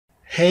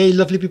Hey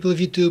lovely people of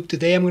YouTube,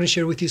 today I'm going to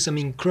share with you some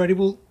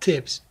incredible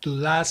tips to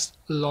last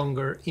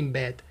longer in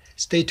bed.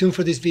 Stay tuned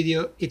for this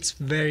video, it's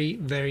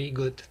very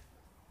good.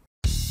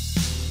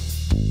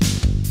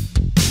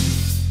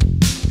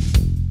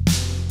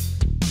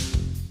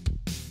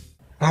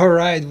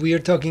 Alright, we are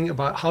talking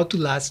about how to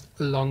last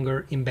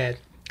longer in bed.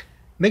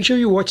 Make sure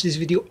you watch this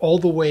video all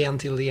the way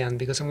until the end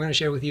because I'm going to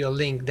share with you a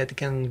link that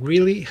can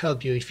really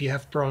help you if you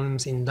have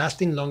problems in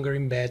lasting longer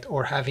in bed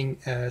or having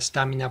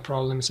stamina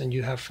problems and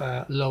you have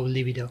low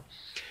libido.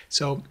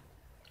 So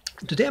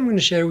today I'm going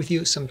to share with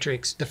you some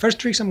tricks. The first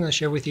tricks I'm going to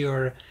share with you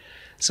are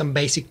some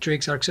basic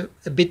tricks, are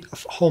a bit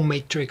of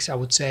homemade tricks, I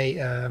would say,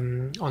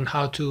 on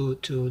how to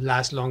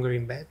last longer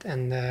in bed.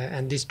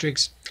 And these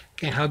tricks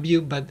can help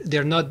you, but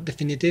they're not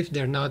definitive,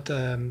 they're not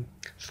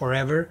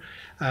forever.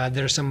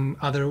 There are some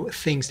other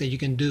things that you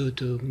can do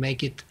to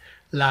make it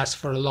last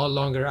for a lot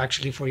longer,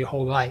 actually for your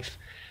whole life.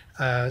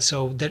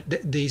 So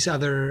these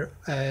other,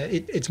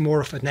 it's more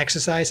of an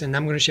exercise, and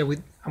I'm going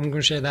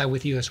to share that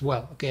with you as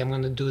well. Okay, I'm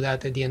going to do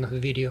that at the end of the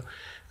video.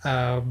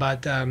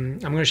 But I'm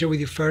going to share with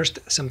you first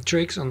some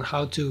tricks on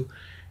how to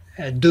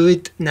do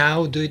it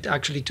now, do it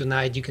actually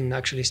tonight. You can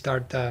actually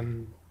start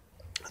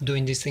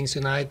doing these things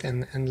tonight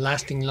and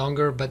lasting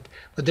longer, but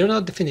they're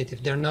not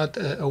definitive. They're not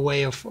a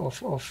way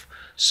of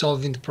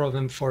solving the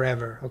problem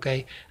forever.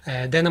 Okay,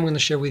 then I'm going to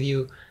share with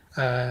you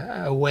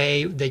a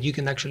way that you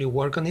can actually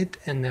work on it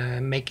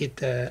and make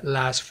it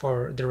last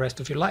for the rest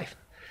of your life.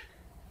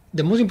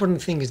 The most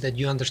important thing is that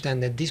you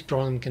understand that this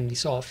problem can be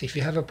solved. If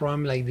you have a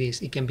problem like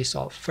this, it can be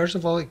solved. First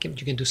of all, you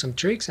can do some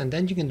tricks, and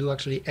then you can do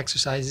actually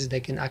exercises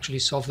that can actually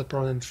solve the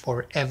problem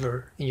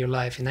forever in your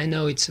life. And I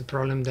know it's a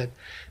problem that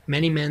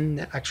many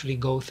men actually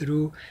go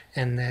through,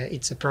 and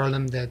it's a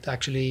problem that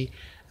actually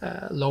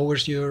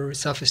lowers your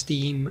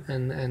self-esteem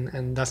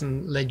and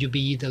doesn't let you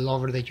be the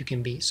lover that you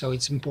can be. So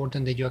it's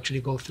important that you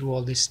actually go through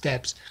all these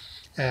steps.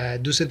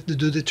 Do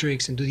the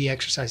tricks and do the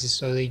exercises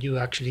so that you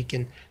actually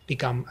can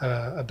become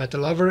a better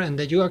lover and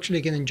that you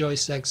actually can enjoy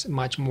sex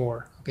much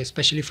more, okay,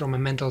 especially from a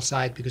mental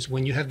side, because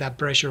when you have that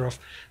pressure of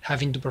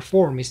having to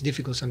perform, it's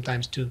difficult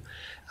sometimes to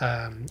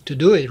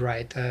do it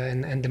right,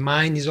 and the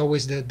mind is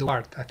always the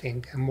part, I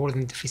think, more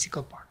than the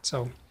physical part.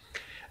 So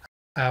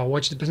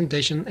watch the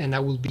presentation and I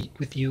will be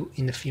with you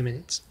in a few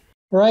minutes.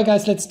 Alright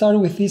guys, let's start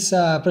with this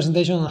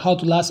presentation on how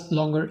to last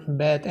longer in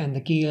bed and the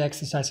Kegel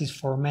exercises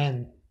for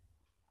men.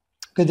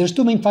 Okay, there's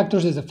two main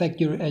factors that affect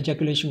your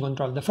ejaculation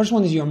control. The first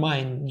one is your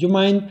mind. Your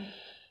mind,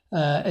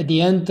 at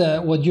the end,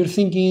 what you're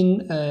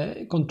thinking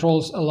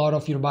controls a lot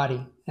of your body.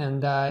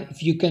 And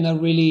if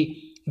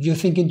you're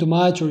thinking too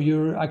much or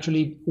you're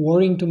actually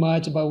worrying too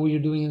much about what you're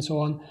doing and so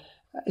on,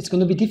 it's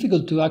going to be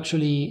difficult to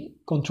actually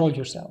control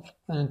yourself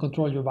and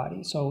control your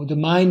body. So the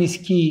mind is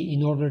key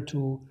in order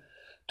to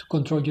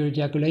control your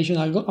ejaculation.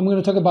 I'm going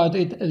to talk about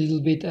it a little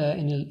bit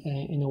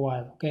in a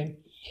while, okay?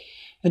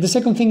 And the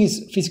second thing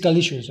is physical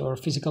issues or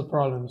physical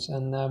problems.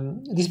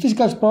 And these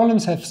physical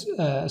problems have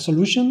a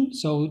solution.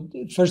 So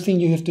first thing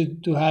you have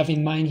to have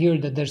in mind here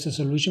that there's a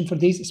solution for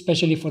this,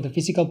 especially for the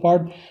physical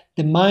part.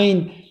 The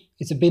mind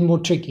is a bit more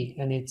tricky,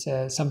 and it's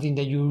something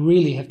that you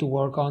really have to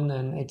work on,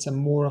 and it's a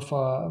more of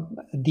a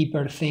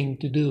deeper thing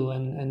to do,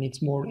 and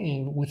it's more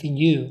within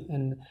you.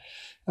 And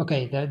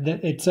okay,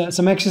 it's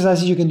some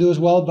exercises you can do as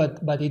well,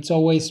 but it's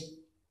always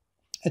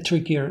a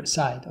trickier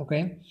side,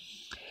 okay?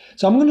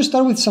 So I'm going to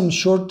start with some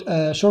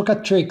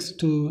shortcut tricks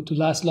to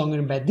last longer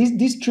in bed.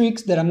 These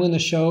tricks that I'm going to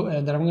show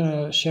that I'm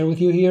going to share with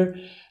you here,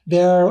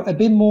 they're a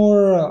bit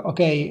more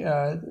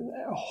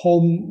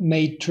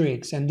homemade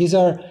tricks, and these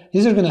are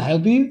going to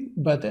help you,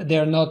 but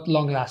they're not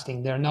long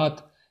lasting. They're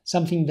not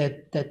something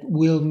that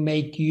will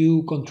make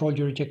you control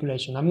your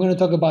ejaculation. I'm going to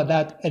talk about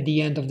that at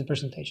the end of the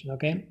presentation.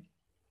 Okay.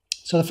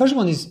 So the first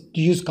one is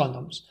to use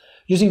condoms.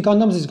 Using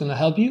condoms is going to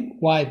help you.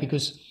 Why?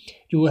 Because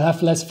you will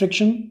have less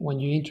friction when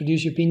you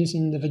introduce your penis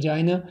in the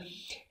vagina.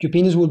 Your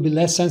penis will be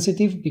less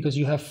sensitive because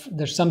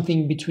there's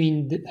something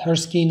between her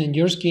skin and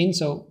your skin,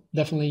 so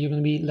definitely you're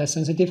going to be less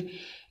sensitive,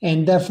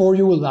 and therefore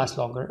you will last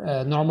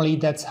longer. Normally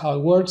that's how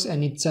it works,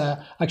 and it's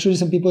actually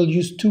some people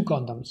use 2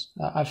 condoms.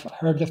 I've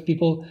heard of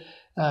people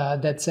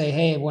that say,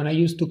 hey, when I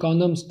use 2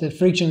 condoms, the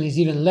friction is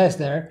even less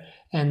there,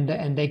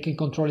 and they can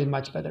control it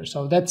much better.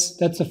 So that's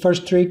the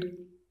first trick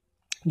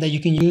that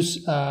you can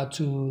use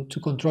to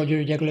control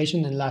your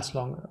ejaculation and last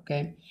longer,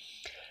 okay?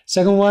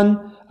 Second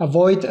one,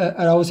 avoid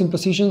arousing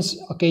positions.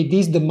 Okay,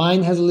 the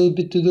mind has a little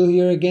bit to do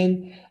here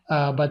again,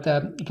 but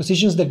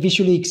positions that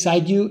visually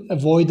excite you,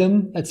 avoid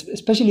them,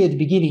 especially at the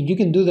beginning. You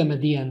can do them at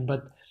the end,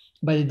 but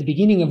at the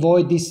beginning,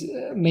 avoid these.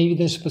 Maybe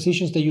there's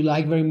positions that you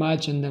like very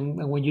much, and then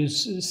when you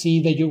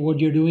see that what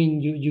you're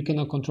doing, you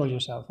cannot control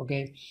yourself,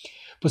 okay?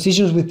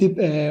 Positions with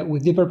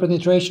deeper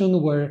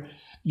penetration where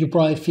you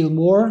probably feel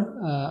more,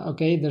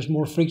 okay, there's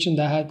more friction.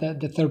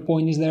 The third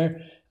point is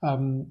there.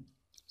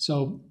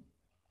 So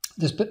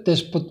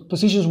there's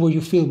positions where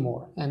you feel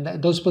more,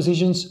 and those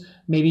positions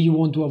maybe you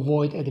want to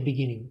avoid at the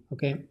beginning,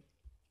 okay?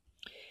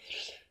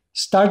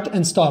 Start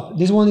and stop.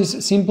 This one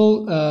is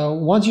simple.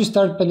 Once you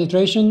start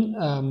penetration,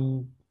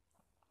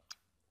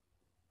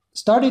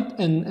 start it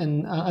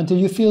and until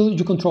you feel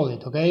you control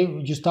it, okay?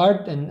 You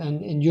start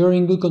and you're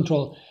in good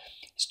control.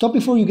 Stop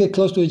before you get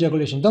close to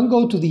ejaculation. Don't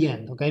go to the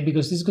end, okay?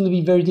 Because this is going to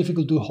be very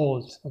difficult to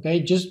hold,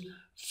 okay? Just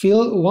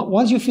feel,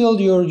 once you feel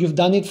you've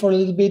done it for a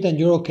little bit and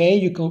you're okay,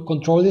 you can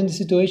control the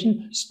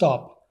situation,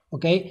 stop,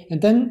 okay?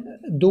 And then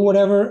do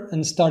whatever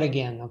and start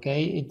again,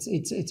 okay?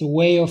 It's a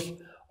way of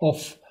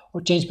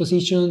or change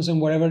positions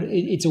and whatever.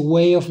 It's a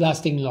way of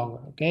lasting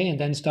longer, okay? And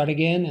then start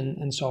again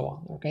and so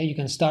on, okay? You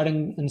can start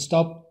and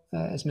stop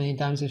as many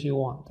times as you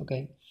want,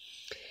 okay?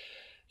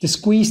 The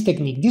squeeze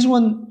technique. This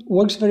one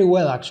works very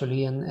well,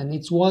 actually, and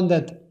it's one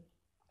that,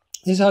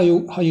 this is how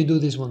you do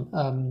this one.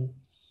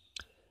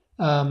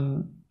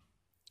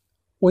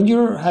 When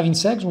you're having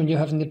sex, when you're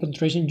having the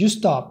penetration, you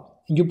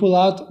stop and you pull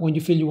out when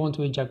you feel you want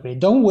to ejaculate.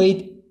 Don't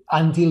wait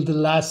until the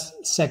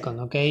last second,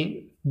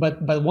 okay?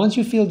 But once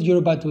you feel you're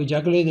about to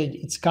ejaculate,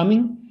 it's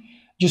coming,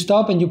 you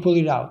stop and you pull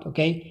it out,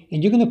 okay?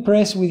 And you're gonna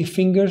press with your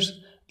fingers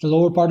the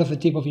lower part of the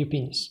tip of your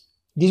penis.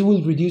 This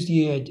will reduce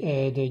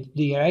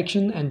the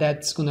erection, and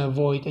that's gonna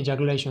avoid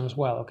ejaculation as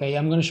well, okay?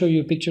 I'm gonna show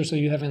you a picture so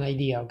you have an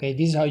idea, okay?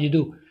 This is how you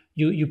do.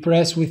 You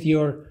press with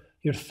your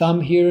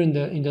thumb here in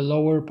the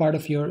lower part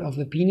of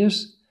the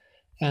penis,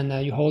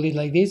 and you hold it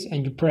like this,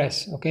 and you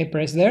press, okay?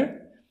 Press there.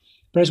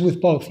 Press with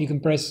both. You can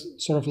press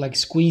sort of like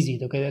squeeze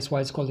it, okay? That's why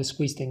it's called the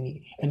squeeze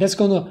technique. And that's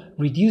gonna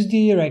reduce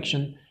the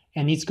erection,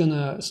 and it's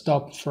gonna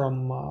stop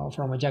from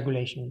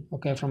ejaculation,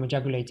 okay? From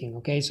ejaculating,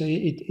 okay? So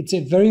it's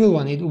a very good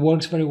one. It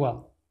works very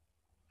well.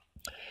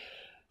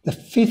 The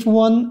fifth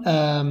one,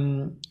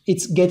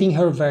 it's getting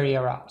her very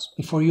aroused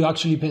before you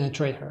actually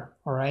penetrate her,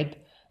 all right?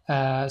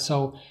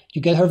 So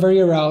you get her very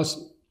aroused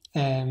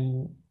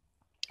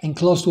and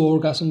close to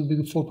orgasm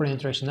before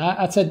penetration.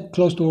 I said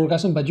close to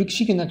orgasm, but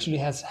she can actually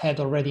has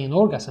had already an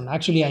orgasm.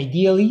 Actually,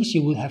 ideally,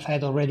 she would have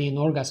had already an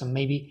orgasm.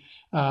 Maybe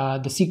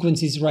the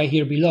sequence is right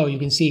here below. You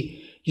can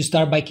see you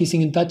start by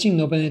kissing and touching,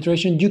 no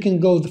penetration. You can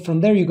go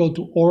from there, you go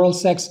to oral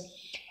sex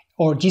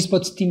or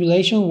G-spot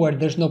stimulation, where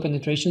there's no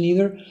penetration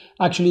either.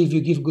 Actually, if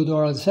you give good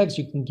oral sex,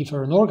 you can give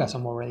her an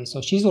orgasm already.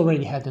 So she's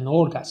already had an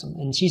orgasm,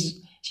 and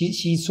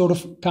she sort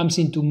of comes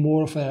into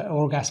more of an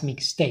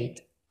orgasmic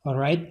state, all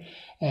right?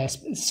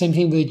 Same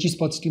thing with the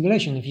G-spot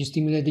stimulation. If you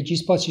stimulate the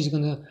G-spot, she's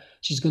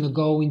gonna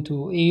go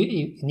into,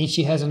 and if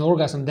she has an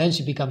orgasm, then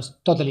she becomes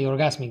totally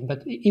orgasmic.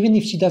 But even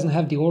if she doesn't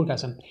have the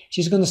orgasm,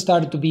 she's gonna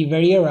start to be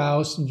very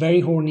aroused,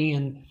 very horny,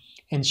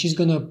 and she's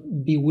gonna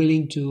be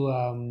willing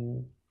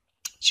to,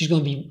 she's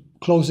gonna be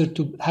closer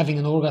to having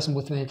an orgasm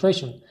with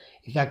penetration,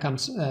 if that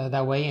comes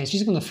that way, and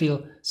she's gonna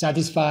feel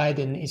satisfied,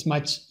 and it's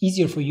much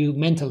easier for you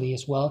mentally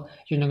as well.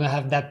 You're not gonna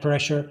have that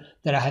pressure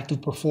that I have to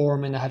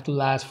perform and I have to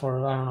last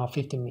for, I don't know,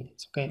 15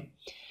 minutes, okay?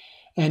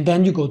 And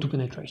then you go to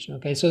penetration,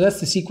 okay? So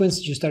that's the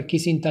sequence. You start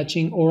kissing,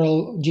 touching,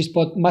 oral,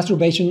 G-spot,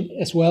 masturbation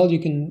as well. You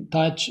can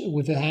touch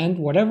with the hand,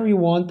 whatever you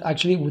want.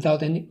 Actually, without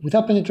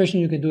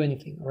penetration, you can do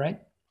anything, all right?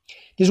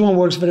 This one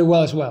works very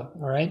well as well,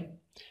 all right?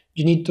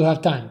 You need to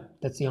have time.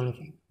 That's the only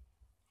thing.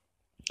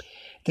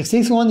 The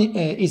sixth one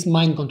is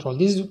mind control.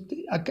 This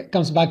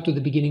comes back to the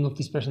beginning of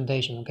this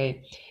presentation,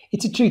 okay?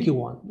 It's a tricky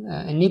one.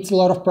 It needs a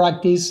lot of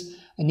practice.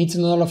 It needs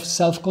a lot of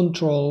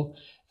self-control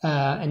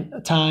and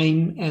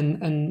time,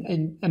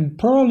 and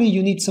probably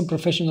you need some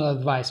professional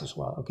advice as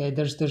well, okay?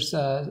 There's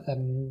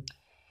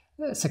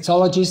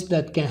sexologists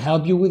that can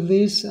help you with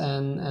this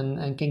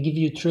and can give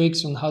you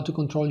tricks on how to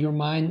control your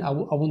mind. I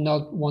would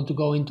not want to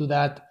go into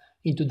that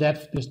into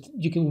depth, because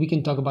we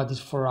can talk about this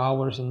for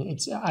hours, and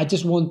I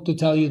just want to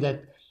tell you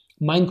that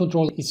mind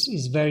control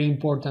is very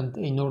important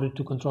in order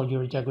to control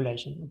your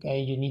ejaculation. Okay,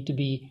 you need to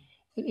be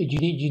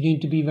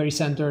very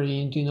centered.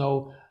 You need to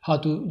know how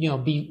to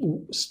be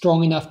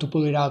strong enough to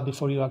pull it out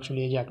before you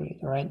actually ejaculate.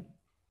 All right.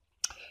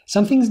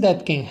 Some things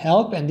that can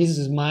help, and this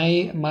is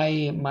my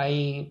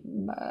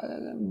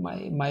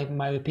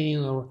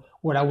opinion, or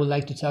what I would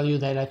like to tell you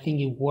that I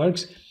think it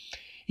works,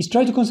 is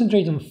try to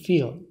concentrate on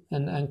feel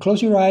and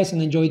close your eyes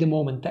and enjoy the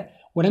moment.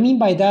 What I mean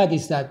by that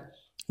is that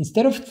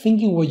instead of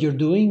thinking what you're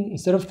doing,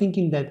 instead of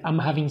thinking that I'm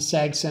having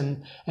sex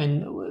and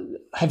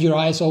have your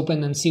eyes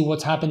open and see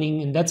what's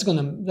happening, and that's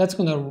gonna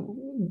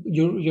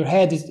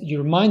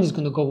your mind is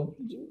gonna go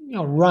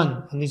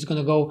run, and it's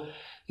gonna go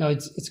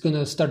it's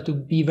gonna start to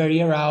be very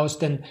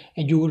aroused, and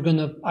you are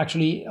gonna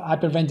actually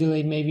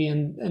hyperventilate maybe,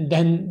 and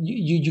then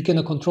you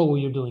cannot control what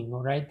you're doing.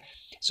 All right,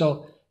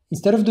 so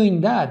instead of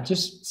doing that,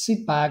 just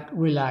sit back,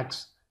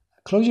 relax,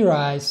 close your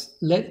eyes,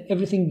 let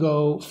everything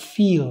go,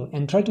 feel,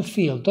 and try to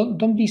feel.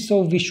 Don't be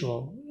so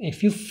visual.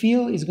 If you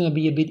feel, it's going to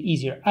be a bit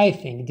easier. I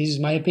think, this is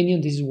my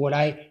opinion, this is what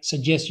I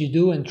suggest you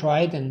do, and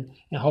try it, and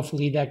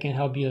hopefully that can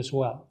help you as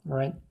well. All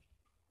right.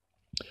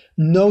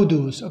 No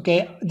do's.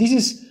 Okay, this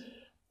is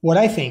what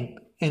I think,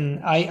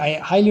 and I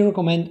highly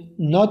recommend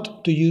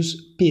not to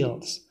use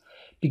pills,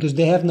 because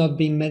they have not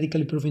been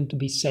medically proven to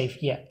be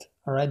safe yet.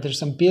 All right, there's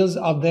some pills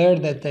out there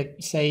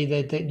that say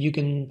that you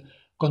can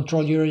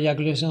control your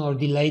ejaculation or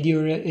delay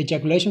your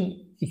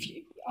ejaculation.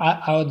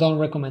 I don't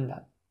recommend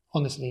that.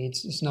 Honestly,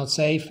 it's not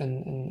safe,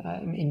 and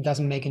it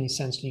doesn't make any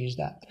sense to use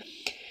that.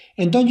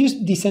 And don't use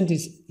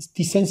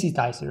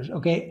desensitizers,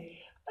 okay?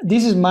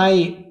 This is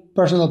my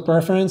personal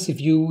preference.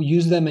 If you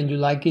use them and you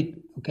like it,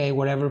 okay,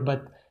 whatever.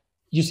 But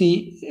you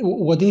see,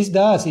 what this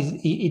does is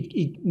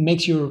it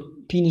makes your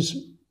penis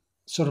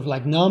sort of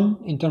like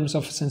numb in terms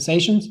of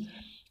sensations,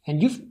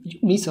 and you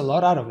miss a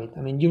lot out of it.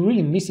 I mean, you're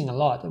really missing a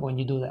lot when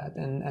you do that,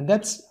 and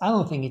that's, I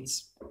don't think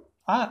it's,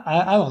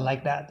 I don't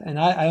like that, and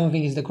I don't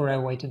think it's the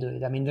correct way to do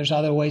it. I mean, there's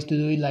other ways to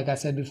do it. Like I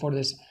said before,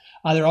 there's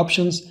other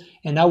options,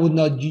 and I would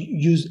not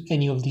use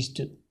any of these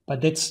two.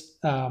 But that's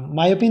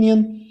my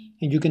opinion,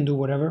 and you can do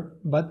whatever,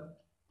 but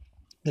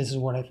this is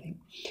what I think.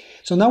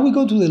 So now we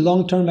go to the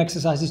long-term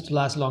exercises to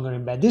last longer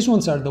in bed. These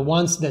ones are the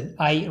ones that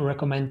I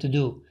recommend to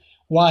do.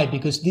 Why?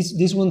 Because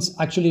these ones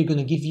actually are going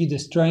to give you the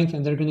strength,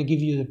 and they're going to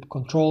give you the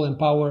control and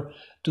power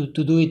to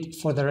do it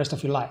for the rest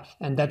of your life.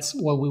 And that's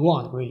what we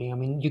want, really. I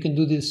mean, you can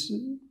do this,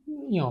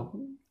 you know,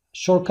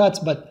 shortcuts,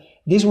 but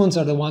these ones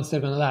are the ones that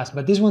are going to last.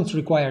 But these ones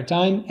require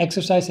time,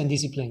 exercise, and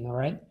discipline, all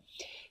right?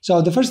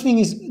 So the first thing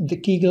is the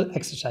Kegel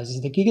exercises.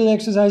 The Kegel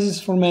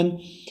exercises for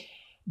men,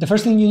 the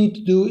first thing you need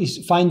to do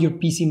is find your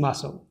PC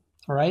muscle,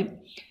 all right?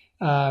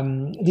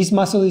 This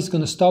muscle is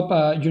going to stop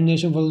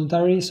urination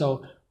voluntarily.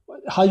 So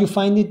how you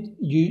find it,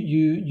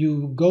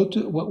 you go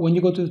to, when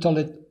you go to the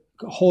toilet,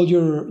 hold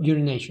your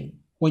urination.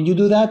 When you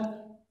do that,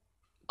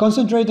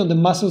 concentrate on the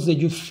muscles that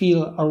you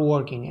feel are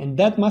working, and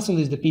that muscle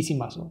is the PC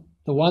muscle,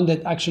 the one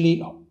that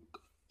actually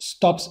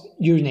stops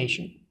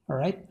urination, all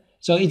right?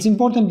 So it's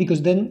important,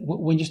 because then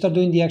when you start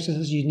doing the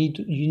exercise, you need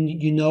to,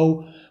 you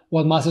know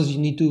what muscles you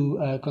need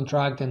to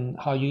contract and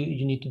how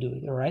you need to do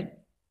it, all right?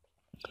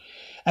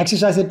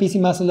 Exercise the PC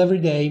muscle every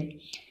day,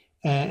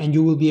 and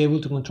you will be able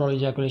to control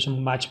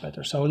ejaculation much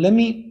better. So let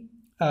me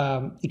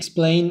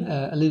explain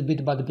a little bit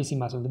about the PC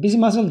muscle. The PC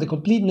muscle, the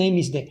complete name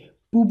is the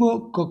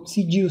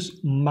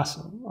pubococcygeus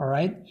muscle, all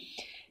right?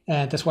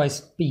 That's why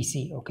it's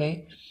PC,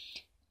 okay?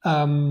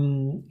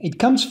 It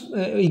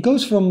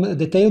goes from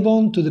the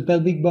tailbone to the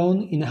pelvic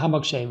bone in a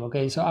hammock shape,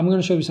 okay? So I'm going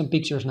to show you some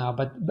pictures now,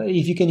 but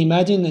if you can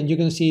imagine, and you're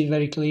going to see it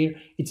very clear,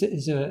 it's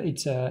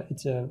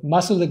a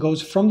muscle that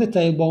goes from the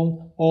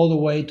tailbone all the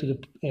way to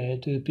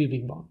the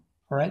pubic bone,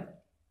 all right?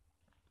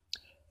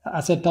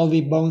 I said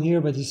pelvic bone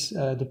here, but it's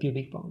the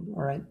pubic bone,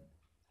 all right?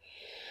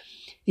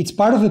 It's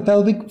part of the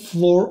pelvic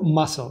floor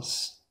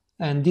muscles,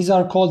 and these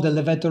are called the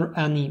levator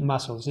ani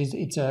muscles.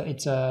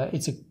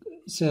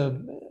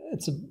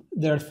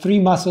 There are three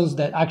muscles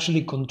that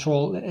actually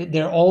control.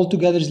 They're all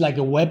together. It's like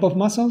a web of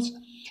muscles,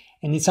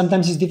 and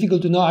sometimes it's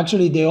difficult to know.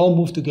 Actually, they all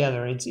move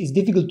together. It's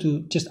difficult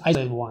to just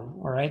isolate one,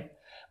 all right?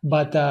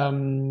 But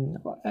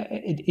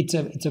it's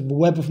a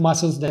web of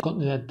muscles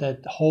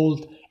that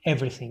hold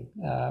everything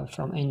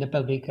from in the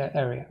pelvic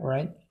area,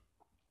 right?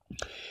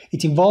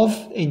 It's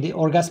involved in the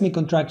orgasmic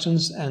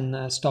contractions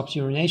and stops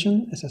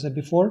urination, as I said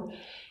before,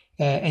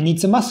 and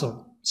it's a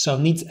muscle, so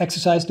it needs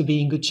exercise to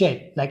be in good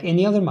shape, like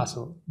any other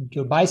muscle.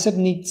 Your bicep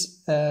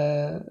needs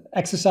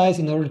exercise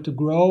in order to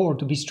grow or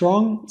to be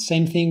strong.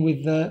 Same thing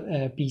with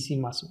the PC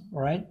muscle,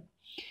 all right?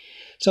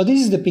 So this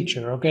is the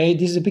picture, okay?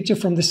 This is a picture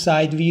from the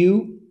side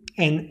view,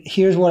 and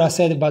here's what I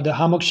said about the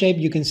hammock shape.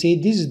 You can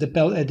see this is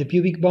the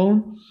pubic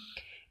bone,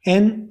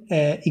 and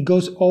it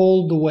goes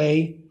all the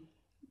way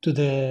to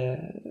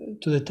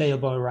the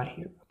tailbone right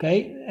here,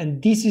 okay?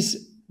 And this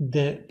is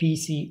the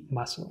PC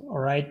muscle, all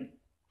right?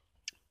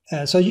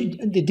 So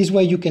this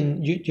way you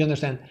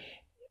understand.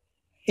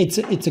 It's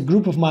a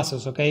group of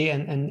muscles, okay?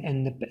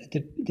 And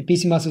the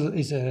PC muscle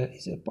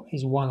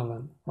is one of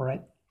them, all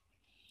right?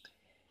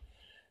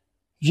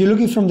 If you're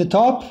looking from the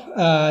top,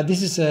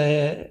 this is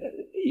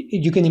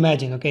you can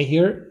imagine, okay?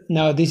 Here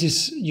now, this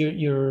is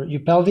your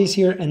pelvis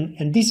here,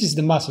 and this is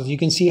the muscles. You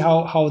can see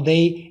how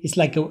it's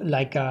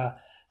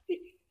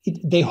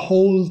they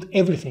hold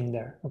everything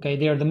there, okay?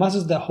 They are the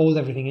muscles that hold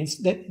everything.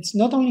 It's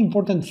not only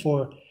important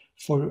for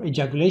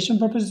ejaculation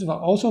purposes, but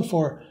also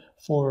for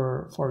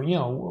you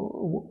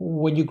know,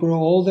 when you grow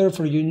older,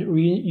 for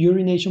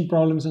urination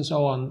problems and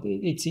so on.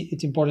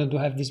 It's important to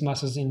have these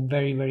muscles in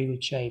very, very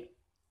good shape.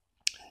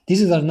 This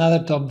is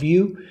another top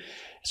view.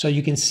 So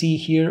you can see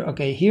here,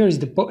 okay, here is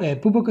the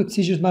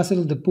pubococcygeus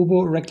muscle, the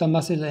puborectal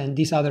muscle, and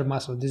this other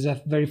muscle. These are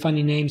very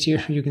funny names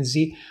here, you can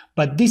see,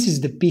 but this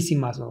is the PC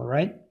muscle,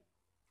 right?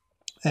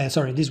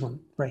 Sorry, this one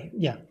right here.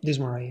 Yeah, this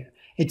one right here.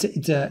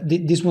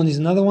 This one is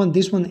another one.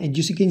 This one, and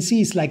as you can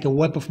see, it's like a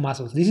web of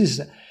muscles. This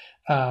is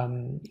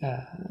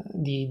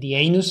the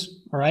anus,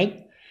 all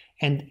right?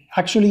 And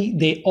actually,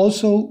 they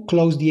also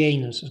close the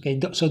anus, okay?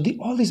 So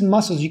all these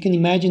muscles, you can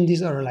imagine,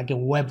 these are like a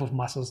web of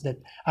muscles that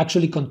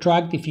actually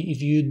contract. If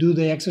you do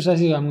the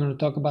exercises, I'm going to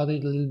talk about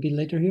it a little bit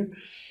later here.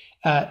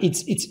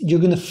 You're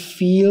going to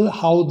feel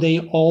how they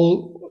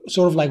all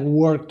sort of like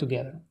work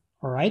together,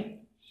 all right?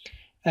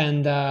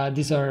 And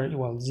this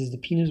is the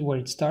penis, where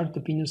it starts. The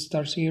penis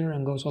starts here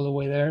and goes all the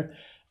way there,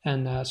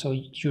 and so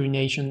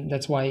urination.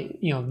 That's why,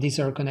 you know, these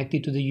are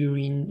connected to the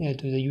urine,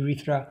 to the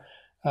urethra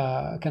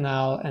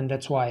canal, and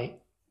that's why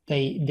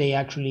they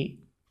actually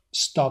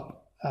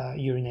stop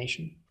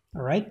urination.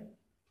 All right.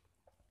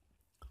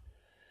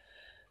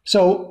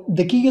 So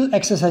the Kegel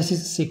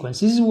exercises sequence.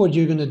 This is what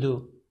you're gonna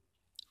do.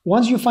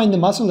 once you find the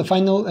muscle,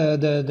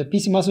 the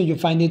PC muscle, you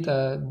find it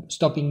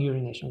stopping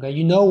urination. Okay,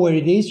 you know where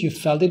it is. You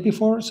felt it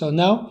before. So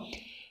now,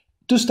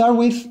 to start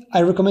with,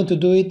 I recommend to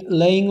do it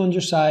laying on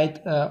your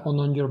side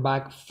on your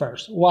back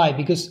first. Why?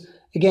 Because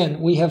again,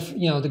 we have,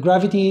 the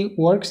gravity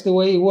works the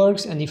way it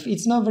works, and if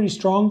it's not very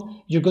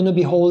strong, you're going to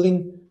be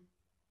holding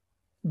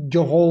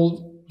your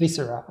whole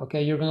viscera.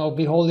 Okay, you're going to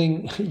be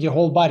holding your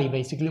whole body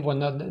basically. Well,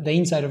 not the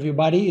inside of your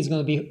body is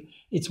going to be.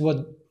 It's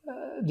what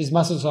these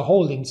muscles are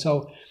holding.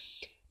 So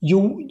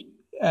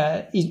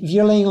if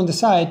you're laying on the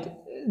side,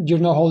 you're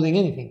not holding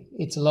anything.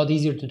 It's a lot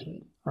easier to do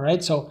it. All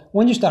right. So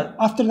when you start,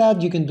 after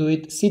that, you can do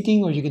it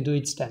sitting or you can do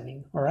it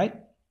standing. All right.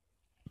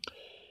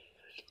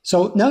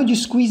 So now you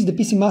squeeze the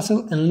PC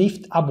muscle and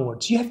lift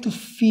upwards. You have to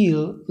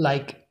feel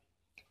like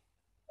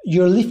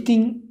you're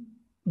lifting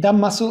that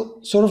muscle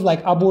sort of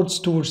like upwards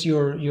towards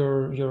your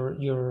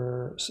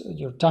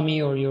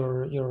tummy or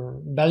your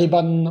belly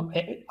button,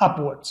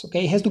 upwards.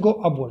 Okay, it has to go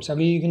upwards. I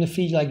mean, you're going to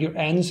feel like your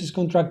anus is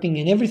contracting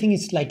and everything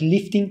is like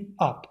lifting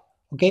up.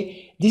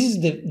 Okay, this is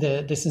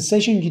the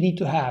sensation you need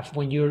to have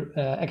when you're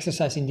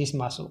exercising this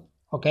muscle.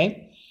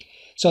 Okay,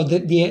 so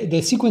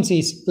the sequence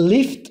is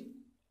lift,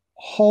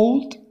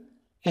 hold,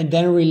 and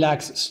then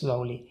relax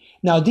slowly.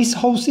 Now this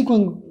whole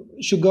sequence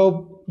should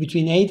go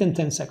between 8 and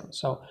 10 seconds.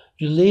 So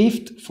you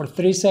lift for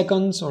 3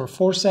 seconds or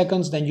 4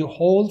 seconds, then you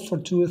hold for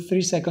 2 or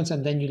 3 seconds,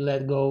 and then you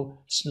let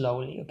go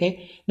slowly.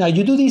 Okay. Now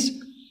you do this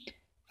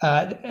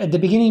at the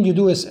beginning. You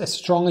do as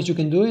strong as you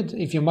can do it.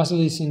 If your muscle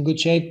is in good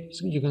shape,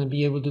 you're going to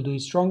be able to do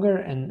it stronger,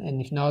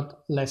 and if not,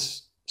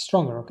 less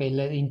stronger. Okay.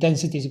 The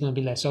intensity is going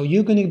to be less. So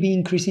you're going to be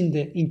increasing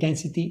the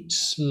intensity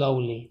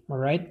slowly. All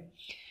right.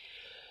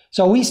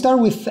 So we start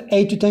with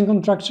 8 to 10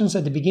 contractions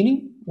at the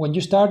beginning. When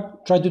you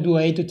start, try to do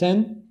 8 to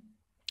 10.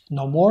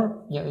 No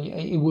more. Yeah,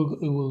 you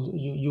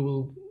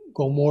will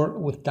go more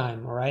with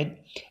time. All right.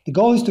 The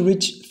goal is to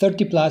reach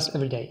 30 plus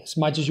every day, as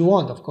much as you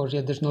want. Of course, yeah,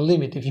 there's no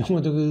limit. If you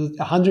want to do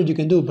 100, you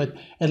can do, but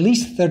at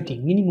least 30,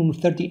 minimum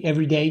 30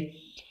 every day.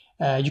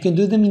 You can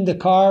do them in the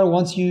car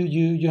once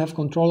you have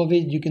control of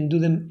it. You can do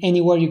them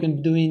anywhere. You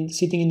can do it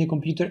sitting in the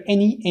computer.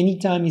 Any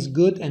time is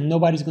good, and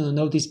nobody's going to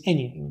notice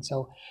anything.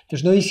 So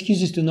there's no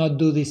excuses to not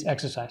do these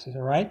exercises.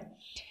 All right.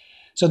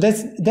 So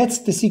that's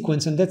the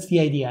sequence, and that's the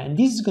idea. And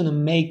this is going to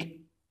make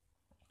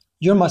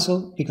your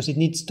muscle, because it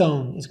needs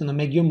tone, is going to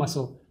make your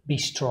muscle be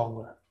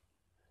stronger.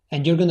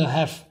 And you're going to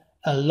have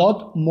a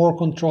lot more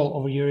control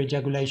over your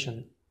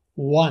ejaculation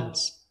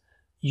once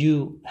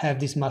you have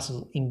this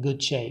muscle in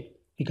good shape,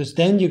 because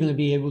then you're going to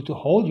be able to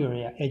hold your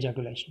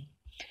ejaculation.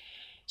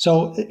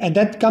 So, and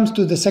that comes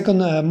to the second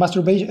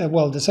masturbation,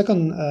 the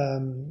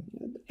second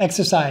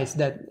exercise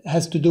that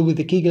has to do with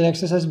the Kegel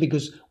exercise,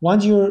 because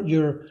once your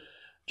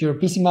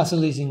PC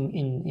muscle is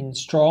in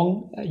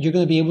strong, you're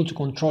going to be able to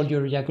control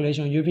your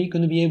ejaculation. You're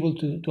going to be able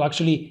to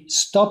actually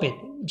stop it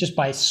just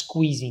by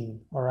squeezing.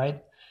 All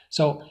right.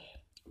 So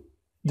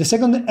the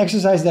second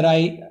exercise that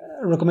I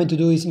recommend to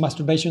do is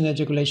masturbation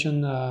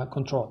ejaculation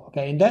control.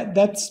 Okay, and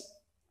this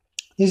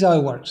is how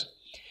it works.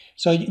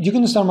 So you're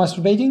going to start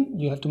masturbating.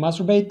 You have to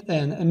masturbate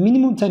and a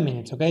minimum 10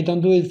 minutes. Okay,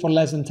 don't do it for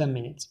less than 10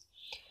 minutes,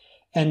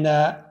 and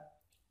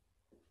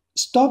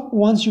stop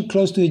once you're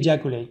close to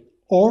ejaculate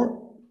or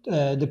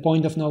the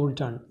point of no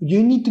return.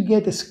 You need to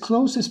get as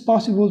close as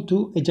possible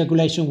to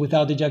ejaculation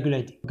without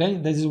ejaculating. Okay,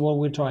 this is what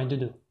we're trying to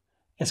do.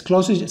 As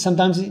close as,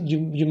 sometimes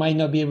you might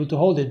not be able to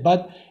hold it,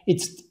 but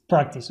it's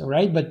practice. All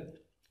right, but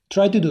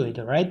try to do it.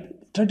 All right,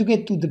 try to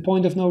get to the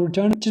point of no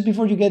return. Just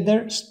before you get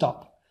there,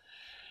 stop,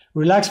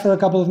 relax for a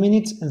couple of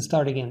minutes, and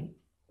start again.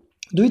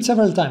 Do it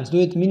several times. Do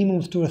it minimum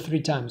of 2 or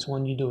 3 times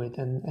when you do it,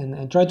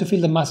 and try to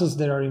feel the muscles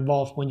that are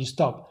involved when you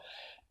stop,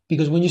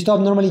 because when you stop,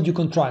 normally you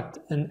contract,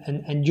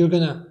 and you're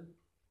gonna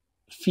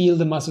feel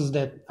the muscles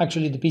that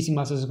actually the PC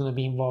muscles is going to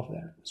be involved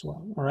there as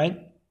well. All right.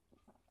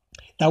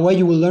 That way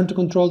you will learn to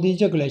control the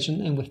ejaculation,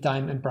 and with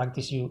time and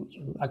practice, you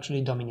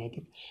actually dominate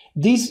it.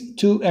 These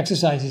 2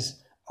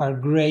 exercises are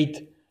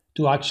great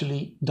to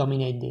actually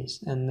dominate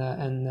this, and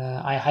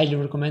I highly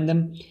recommend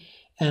them.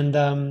 And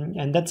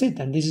that's it.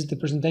 And this is the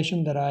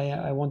presentation that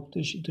I want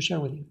to share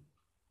with you.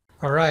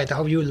 All right. I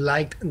hope you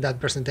liked that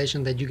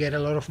presentation, that you get a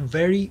lot of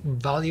very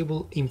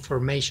valuable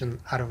information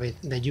out of it,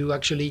 that you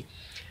actually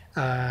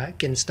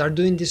can start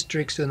doing these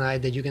tricks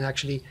tonight, that you can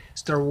actually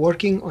start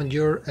working on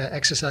your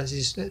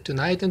exercises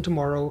tonight and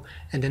tomorrow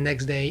and the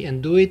next day,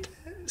 and do it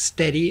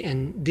steady,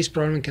 and this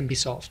problem can be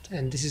solved.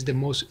 And this is the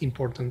most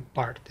important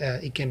part.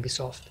 It can be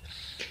solved.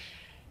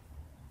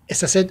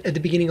 As I said at the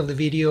beginning of the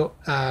video,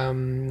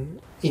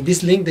 in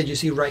this link that you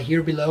see right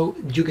here below,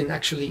 you can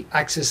actually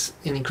access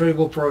an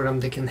incredible program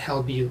that can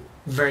help you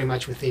very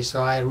much with this.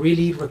 So I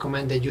really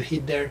recommend that you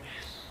hit there,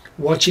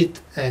 watch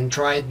it, and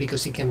try it,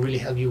 because it can really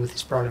help you with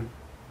this problem.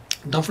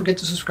 Don't forget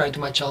to subscribe to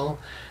my channel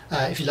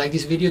if you like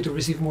this video, to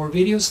receive more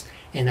videos,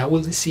 and I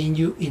will be seeing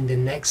you in the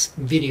next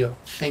video.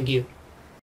 Thank you.